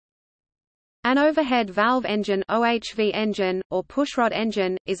An overhead valve engine (OHV engine) or pushrod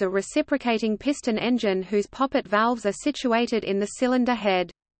engine is a reciprocating piston engine whose poppet valves are situated in the cylinder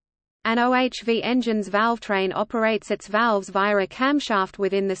head. An OHV engine's valvetrain operates its valves via a camshaft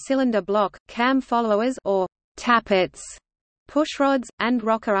within the cylinder block, cam followers or tappets, pushrods, and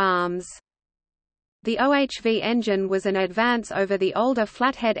rocker arms. The OHV engine was an advance over the older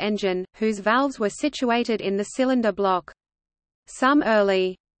flathead engine, whose valves were situated in the cylinder block. Some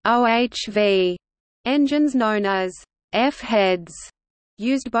early OHV engines known as F-heads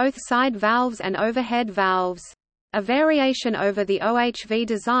used both side valves and overhead valves. A variation over the OHV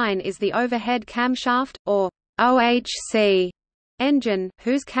design is the overhead camshaft, or OHC, engine,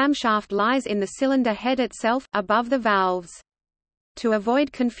 whose camshaft lies in the cylinder head itself, above the valves. To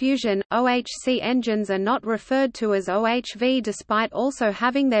avoid confusion, OHC engines are not referred to as OHV despite also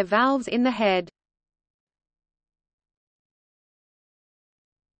having their valves in the head.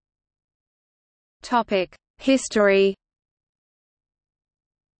 History.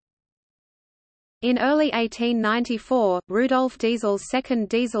 In early 1894, Rudolf Diesel's second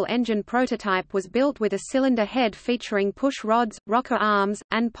diesel engine prototype was built with a cylinder head featuring push rods, rocker arms,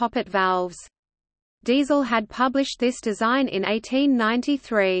 and poppet valves. Diesel had published this design in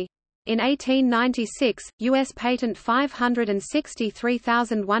 1893. In 1896, U.S. Patent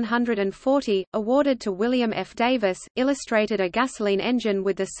 563140, awarded to William F. Davis, illustrated a gasoline engine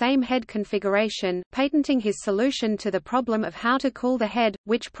with the same head configuration, patenting his solution to the problem of how to cool the head,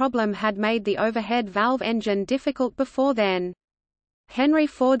 which problem had made the overhead valve engine difficult before then. Henry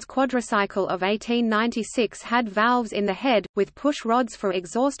Ford's quadricycle of 1896 had valves in the head, with push rods for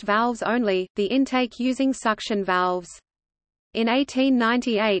exhaust valves only, the intake using suction valves. In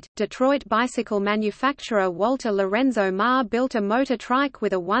 1898, Detroit bicycle manufacturer Walter Lorenzo Marr built a motor trike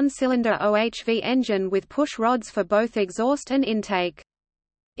with a one-cylinder OHV engine with push rods for both exhaust and intake.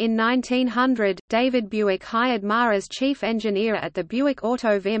 In 1900, David Buick hired Marr as chief engineer at the Buick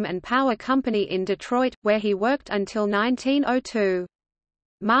Auto Vim and Power Company in Detroit, where he worked until 1902.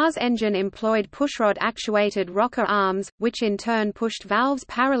 Marr's engine employed pushrod-actuated rocker arms, which in turn pushed valves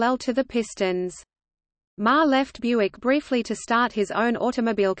parallel to the pistons. Marr left Buick briefly to start his own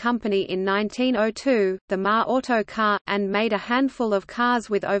automobile company in 1902, the Marr Auto Car, and made a handful of cars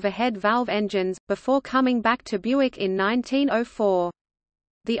with overhead valve engines, before coming back to Buick in 1904.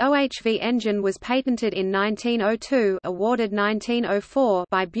 The OHV engine was patented in 1902, awarded 1904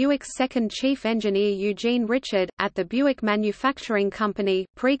 by Buick's second chief engineer Eugene Richard, at the Buick Manufacturing Company,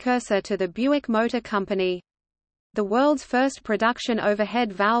 precursor to the Buick Motor Company. The world's first production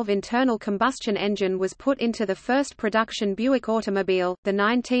overhead valve internal combustion engine was put into the first production Buick automobile, the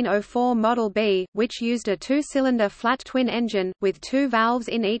 1904 Model B, which used a two-cylinder flat twin engine, with two valves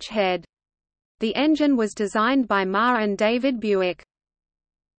in each head. The engine was designed by Marr and David Buick.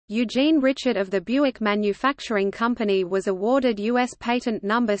 Eugene Richard of the Buick Manufacturing Company was awarded U.S. Patent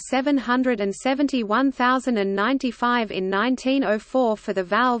No. 771095 in 1904 for the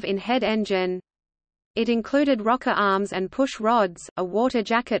valve-in-head engine. It included rocker arms and push rods, a water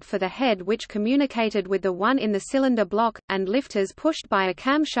jacket for the head which communicated with the one in the cylinder block, and lifters pushed by a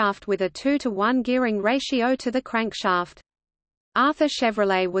camshaft with a 2-to-1 gearing ratio to the crankshaft. Arthur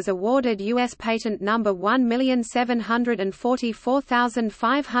Chevrolet was awarded U.S. Patent No.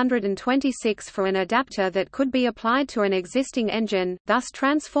 1744526 for an adapter that could be applied to an existing engine, thus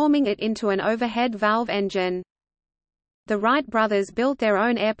transforming it into an overhead valve engine. The Wright brothers built their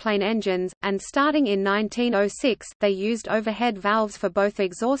own airplane engines, and starting in 1906, they used overhead valves for both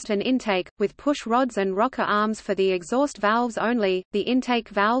exhaust and intake, with push rods and rocker arms for the exhaust valves only, the intake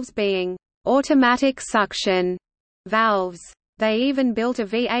valves being automatic suction valves. They even built a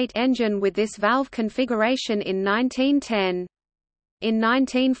V8 engine with this valve configuration in 1910. In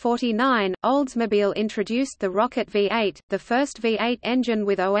 1949, Oldsmobile introduced the Rocket V8, the first V8 engine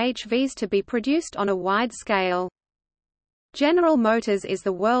with OHVs to be produced on a wide scale. General Motors is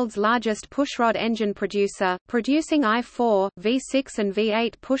the world's largest pushrod engine producer, producing I-4, V6 and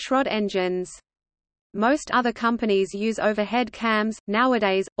V8 pushrod engines. Most other companies use overhead cams.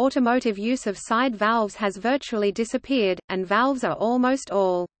 Nowadays, automotive use of side valves has virtually disappeared, and valves are almost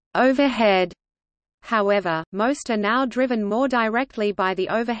all overhead. However, most are now driven more directly by the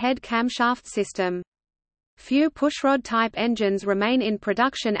overhead camshaft system. Few pushrod-type engines remain in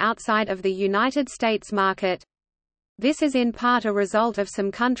production outside of the United States market. This is in part a result of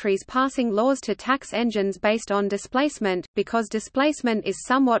some countries passing laws to tax engines based on displacement, because displacement is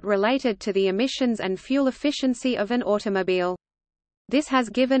somewhat related to the emissions and fuel efficiency of an automobile. This has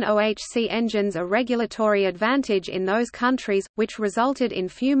given OHC engines a regulatory advantage in those countries, which resulted in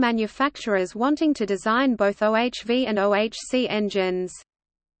few manufacturers wanting to design both OHV and OHC engines.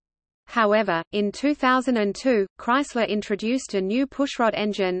 However, in 2002, Chrysler introduced a new pushrod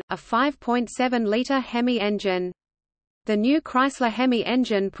engine, a 5.7-liter Hemi engine. The new Chrysler Hemi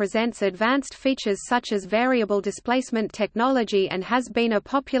engine presents advanced features such as variable displacement technology and has been a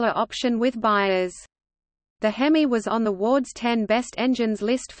popular option with buyers. The Hemi was on the Ward's 10 Best Engines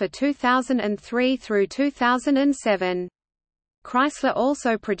list for 2003 through 2007. Chrysler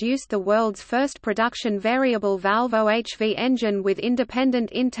also produced the world's first production variable valve OHV engine with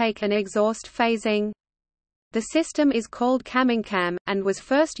independent intake and exhaust phasing. The system is called CamingCam, and was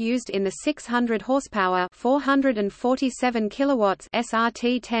first used in the 600 horsepower 447 kilowatts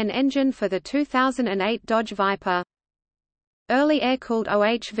SRT-10 engine for the 2008 Dodge Viper. Early air-cooled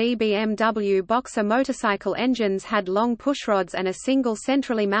OHV BMW Boxer motorcycle engines had long pushrods and a single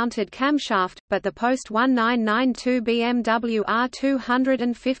centrally mounted camshaft, but the post-1992 BMW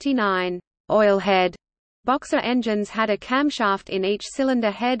R259 oilhead Boxer engines had a camshaft in each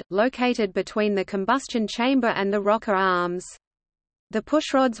cylinder head, located between the combustion chamber and the rocker arms. The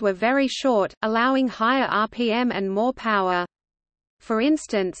pushrods were very short, allowing higher RPM and more power. For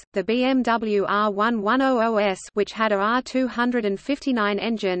instance, the BMW R1100S, which had a R259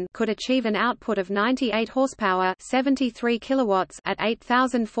 engine, could achieve an output of 98 horsepower, 73 kilowatts at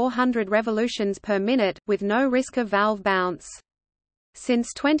 8,400 revolutions per minute, with no risk of valve bounce.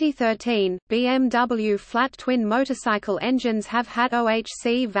 Since 2013, BMW flat twin motorcycle engines have had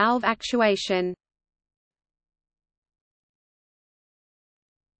OHC valve actuation.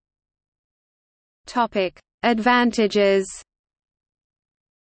 Topic: Advantages.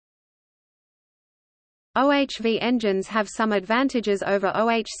 OHV engines have some advantages over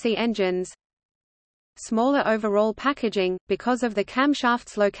OHC engines. Smaller overall packaging. Because of the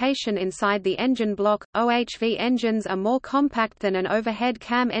camshaft's location inside the engine block, OHV engines are more compact than an overhead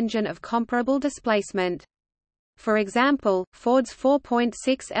cam engine of comparable displacement. For example, Ford's 4.6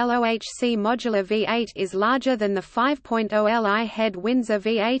 LOHC modular V8 is larger than the 5.0 Li head Windsor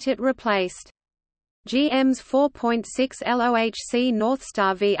V8 it replaced. GM's 4.6 LOHC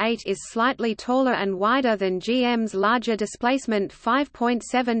Northstar V8 is slightly taller and wider than GM's larger displacement 5.7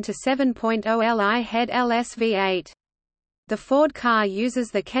 to 7.0 Li head LS V8. The Ford car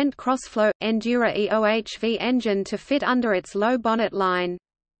uses the Kent Crossflow Endura EOHV engine to fit under its low bonnet line.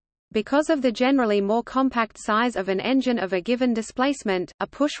 Because of the generally more compact size of an engine of a given displacement, a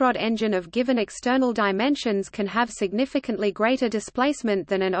pushrod engine of given external dimensions can have significantly greater displacement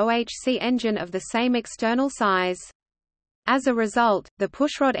than an OHC engine of the same external size. As a result, the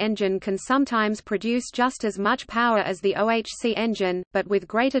pushrod engine can sometimes produce just as much power as the OHC engine, but with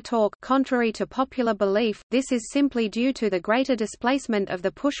greater torque. Contrary to popular belief, this is simply due to the greater displacement of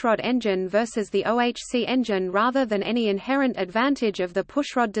the pushrod engine versus the OHC engine rather than any inherent advantage of the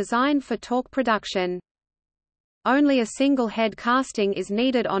pushrod design for torque production. Only a single head casting is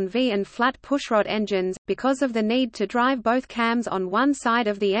needed on V and flat pushrod engines, because of the need to drive both cams on one side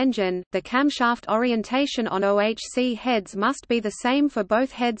of the engine. The camshaft orientation on OHC heads must be the same for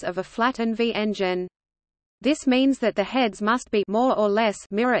both heads of a flat and V engine. This means that the heads must be more or less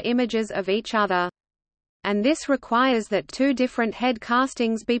mirror images of each other. And this requires that two different head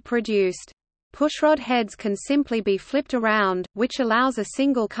castings be produced. Pushrod heads can simply be flipped around, which allows a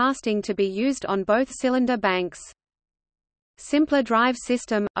single casting to be used on both cylinder banks. Simpler drive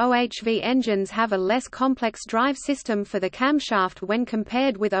system. OHV engines have a less complex drive system for the camshaft when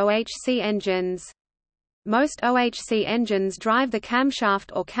compared with OHC engines. Most OHC engines drive the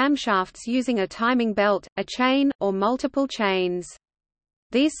camshaft or camshafts using a timing belt, a chain, or multiple chains.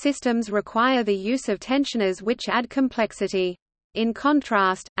 These systems require the use of tensioners which add complexity. In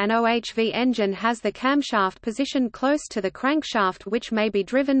contrast, an OHV engine has the camshaft positioned close to the crankshaft, which may be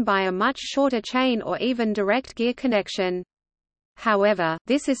driven by a much shorter chain or even direct gear connection. However,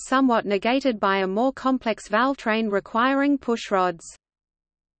 this is somewhat negated by a more complex valvetrain requiring pushrods.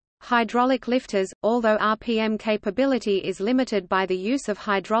 Hydraulic lifters. Although RPM capability is limited by the use of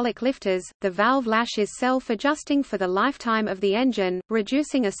hydraulic lifters, the valve lash is self-adjusting for the lifetime of the engine,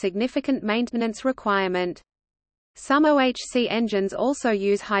 reducing a significant maintenance requirement. Some OHC engines also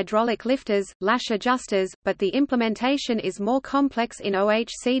use hydraulic lifters, lash adjusters, but the implementation is more complex in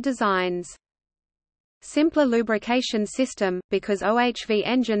OHC designs. Simpler lubrication system. Because OHV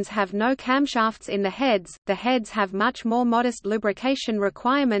engines have no camshafts in the heads have much more modest lubrication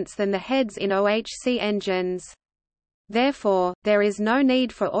requirements than the heads in OHC engines. Therefore, there is no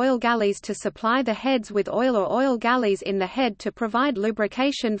need for oil galleys to supply the heads with oil or oil galleys in the head to provide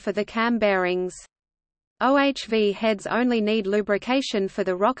lubrication for the cam bearings. OHV heads only need lubrication for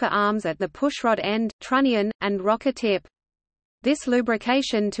the rocker arms at the pushrod end, trunnion, and rocker tip. This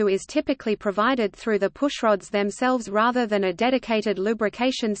lubrication too is typically provided through the pushrods themselves rather than a dedicated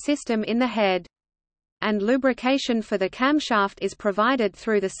lubrication system in the head. And lubrication for the camshaft is provided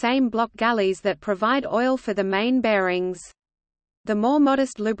through the same block galleys that provide oil for the main bearings. The more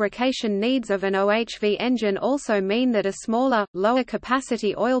modest lubrication needs of an OHV engine also mean that a smaller,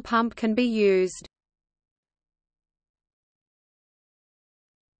 lower-capacity oil pump can be used.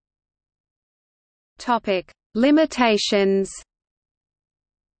 Limitations.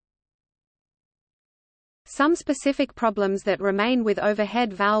 Some specific problems that remain with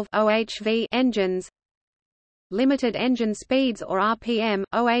overhead valve (OHV) engines. Limited engine speeds or RPM.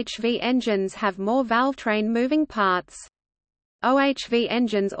 OHV engines have more valvetrain moving parts. OHV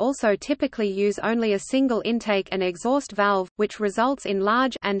engines also typically use only a single intake and exhaust valve, which results in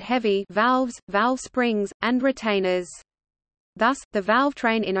large and heavy valves, valve springs, and retainers. Thus, the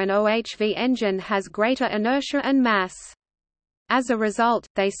valvetrain in an OHV engine has greater inertia and mass. As a result,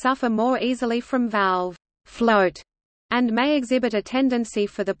 they suffer more easily from valve float and may exhibit a tendency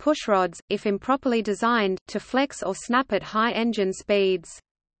for the pushrods, if improperly designed, to flex or snap at high engine speeds.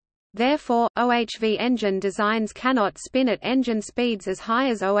 Therefore, OHV engine designs cannot spin at engine speeds as high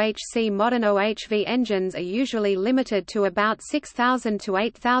as OHC. Modern OHV engines are usually limited to about 6,000 to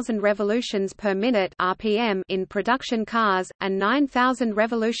 8,000 revolutions per minute (RPM) in production cars, and 9,000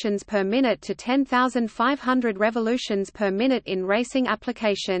 revolutions per minute to 10,500 revolutions per minute in racing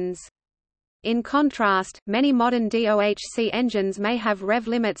applications. In contrast, many modern DOHC engines may have rev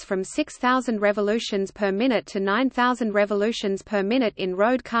limits from 6,000 revolutions per minute to 9,000 revolutions per minute in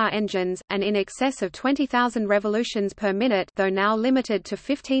road car engines, and in excess of 20,000 revolutions per minute, though now limited to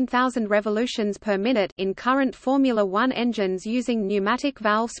 15,000 revolutions per minute, in current Formula One engines using pneumatic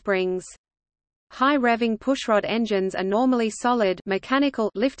valve springs. High-revving pushrod engines are normally solid mechanical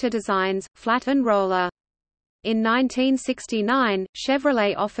lifter designs, flat and roller. In 1969,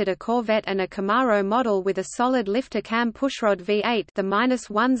 Chevrolet offered a Corvette and a Camaro model with a solid lifter cam pushrod V8, the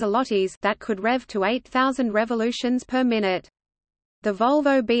 -1 Zlotys, that could rev to 8,000 revolutions per minute. The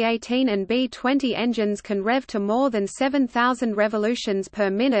Volvo B18 and B20 engines can rev to more than 7,000 revolutions per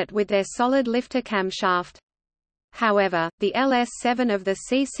minute with their solid lifter camshaft. However, the LS7 of the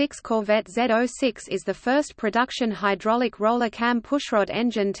C6 Corvette Z06 is the first production hydraulic roller cam pushrod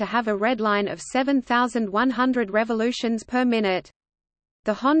engine to have a redline of 7,100 revolutions per minute.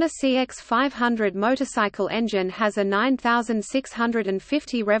 The Honda CX500 motorcycle engine has a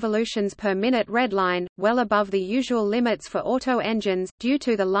 9,650 revolutions per minute redline, well above the usual limits for auto engines, due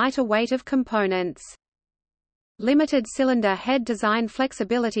to the lighter weight of components. Limited cylinder head design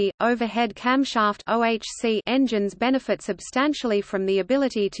flexibility. Overhead camshaft (OHC) engines benefit substantially from the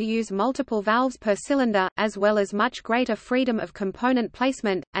ability to use multiple valves per cylinder, as well as much greater freedom of component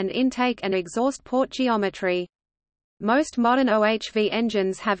placement, and intake and exhaust port geometry. Most modern OHV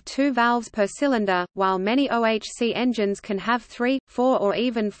engines have 2 valves per cylinder, while many OHC engines can have 3, 4 or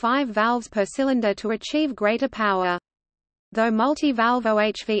even 5 valves per cylinder to achieve greater power. Though multi-valve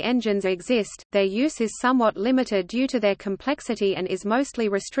OHV engines exist, their use is somewhat limited due to their complexity and is mostly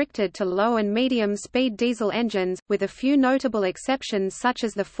restricted to low and medium-speed diesel engines, with a few notable exceptions such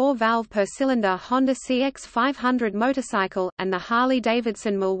as the 4-valve per cylinder Honda CX500 motorcycle, and the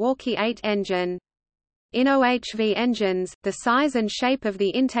Harley-Davidson Milwaukee 8 engine. In OHV engines, the size and shape of the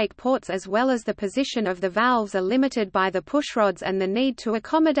intake ports as well as the position of the valves are limited by the pushrods and the need to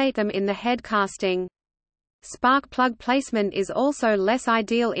accommodate them in the head casting. Spark plug placement is also less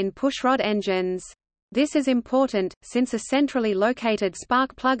ideal in pushrod engines. This is important, since a centrally located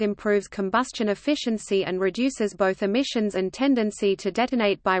spark plug improves combustion efficiency and reduces both emissions and tendency to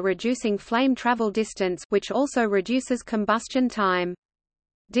detonate by reducing flame travel distance, which also reduces combustion time.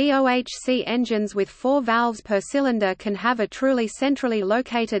 DOHC engines with 4 valves per cylinder can have a truly centrally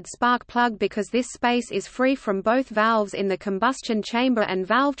located spark plug because this space is free from both valves in the combustion chamber and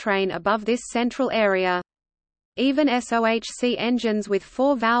valvetrain above this central area. Even SOHC engines with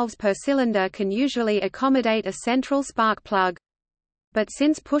 4 valves per cylinder can usually accommodate a central spark plug. But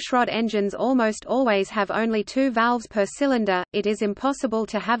since pushrod engines almost always have only 2 valves per cylinder, it is impossible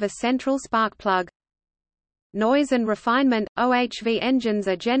to have a central spark plug. Noise and refinement. OHV engines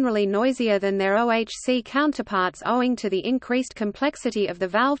are generally noisier than their OHC counterparts owing to the increased complexity of the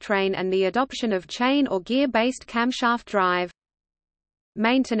valvetrain and the adoption of chain or gear-based camshaft drive.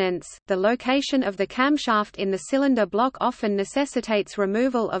 Maintenance. The location of the camshaft in the cylinder block often necessitates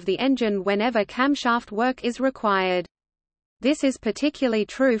removal of the engine whenever camshaft work is required. This is particularly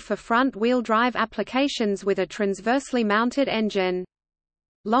true for front-wheel drive applications with a transversely mounted engine.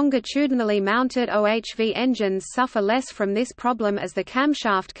 Longitudinally mounted OHV engines suffer less from this problem as the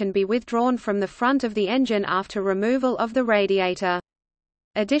camshaft can be withdrawn from the front of the engine after removal of the radiator.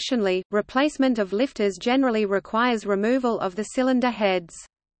 Additionally, replacement of lifters generally requires removal of the cylinder heads.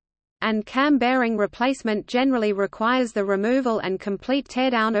 And cam bearing replacement generally requires the removal and complete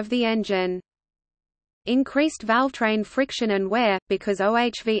teardown of the engine. Increased valvetrain friction and wear. Because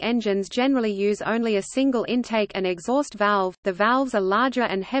OHV engines generally use only a single intake and exhaust valve, the valves are larger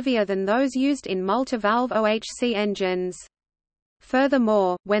and heavier than those used in multi-valve OHC engines.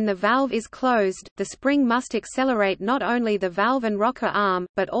 Furthermore, when the valve is closed, the spring must accelerate not only the valve and rocker arm,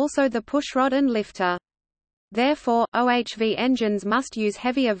 but also the pushrod and lifter. Therefore, OHV engines must use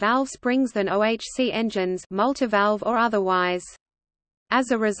heavier valve springs than OHC engines, multivalve or otherwise.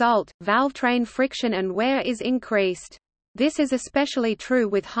 As a result, valvetrain friction and wear is increased. This is especially true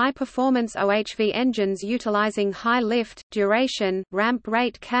with high-performance OHV engines utilizing high lift, duration, ramp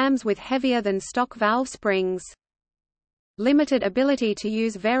rate cams with heavier than stock valve springs. Limited ability to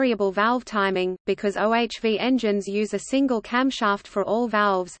use variable valve timing. Because OHV engines use a single camshaft for all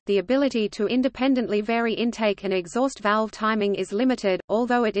valves, the ability to independently vary intake and exhaust valve timing is limited,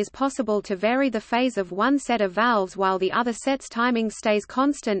 although it is possible to vary the phase of one set of valves while the other set's timing stays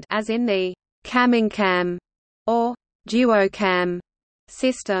constant, as in the cam or duocam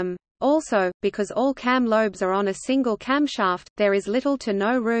system. Also, because all cam lobes are on a single camshaft, there is little to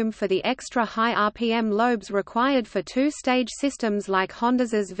no room for the extra high RPM lobes required for two-stage systems like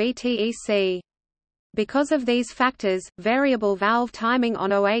Honda's VTEC. Because of these factors, variable valve timing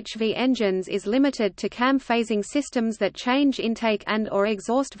on OHV engines is limited to cam phasing systems that change intake and/or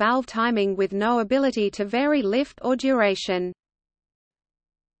exhaust valve timing with no ability to vary lift or duration.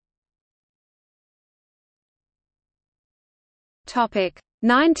 Topic: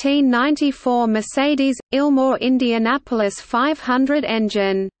 1994 Mercedes Ilmor Indianapolis 500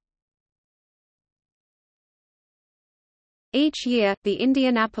 engine. Each year, the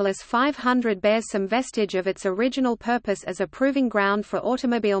Indianapolis 500 bears some vestige of its original purpose as a proving ground for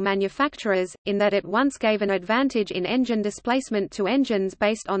automobile manufacturers, in that it once gave an advantage in engine displacement to engines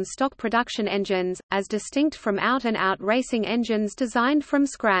based on stock production engines, as distinct from out-and-out racing engines designed from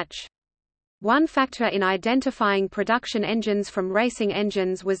scratch. One factor in identifying production engines from racing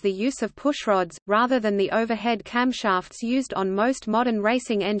engines was the use of pushrods, rather than the overhead camshafts used on most modern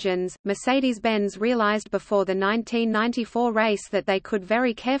racing engines. Mercedes-Benz realized before the 1994 race that they could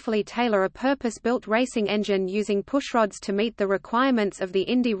very carefully tailor a purpose-built racing engine using pushrods to meet the requirements of the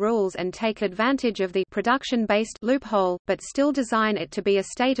Indy rules and take advantage of the production-based loophole, but still design it to be a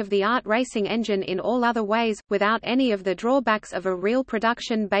state-of-the-art racing engine in all other ways, without any of the drawbacks of a real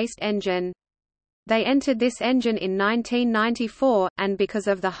production-based engine. They entered this engine in 1994, and because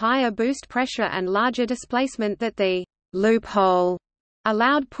of the higher boost pressure and larger displacement that the loophole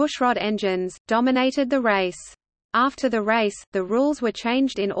allowed, pushrod engines dominated the race. After the race, the rules were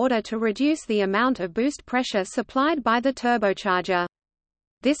changed in order to reduce the amount of boost pressure supplied by the turbocharger.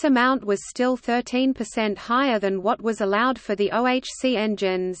 This amount was still 13% higher than what was allowed for the OHC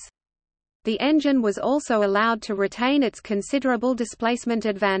engines. The engine was also allowed to retain its considerable displacement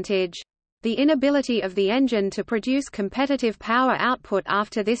advantage. The inability of the engine to produce competitive power output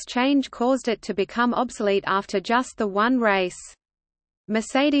after this change caused it to become obsolete after just the one race.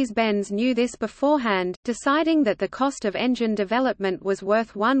 Mercedes-Benz knew this beforehand, deciding that the cost of engine development was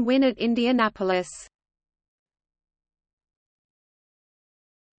worth one win at Indianapolis.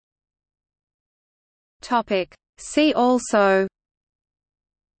 See also: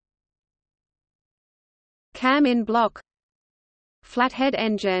 cam in block, flathead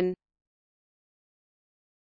engine.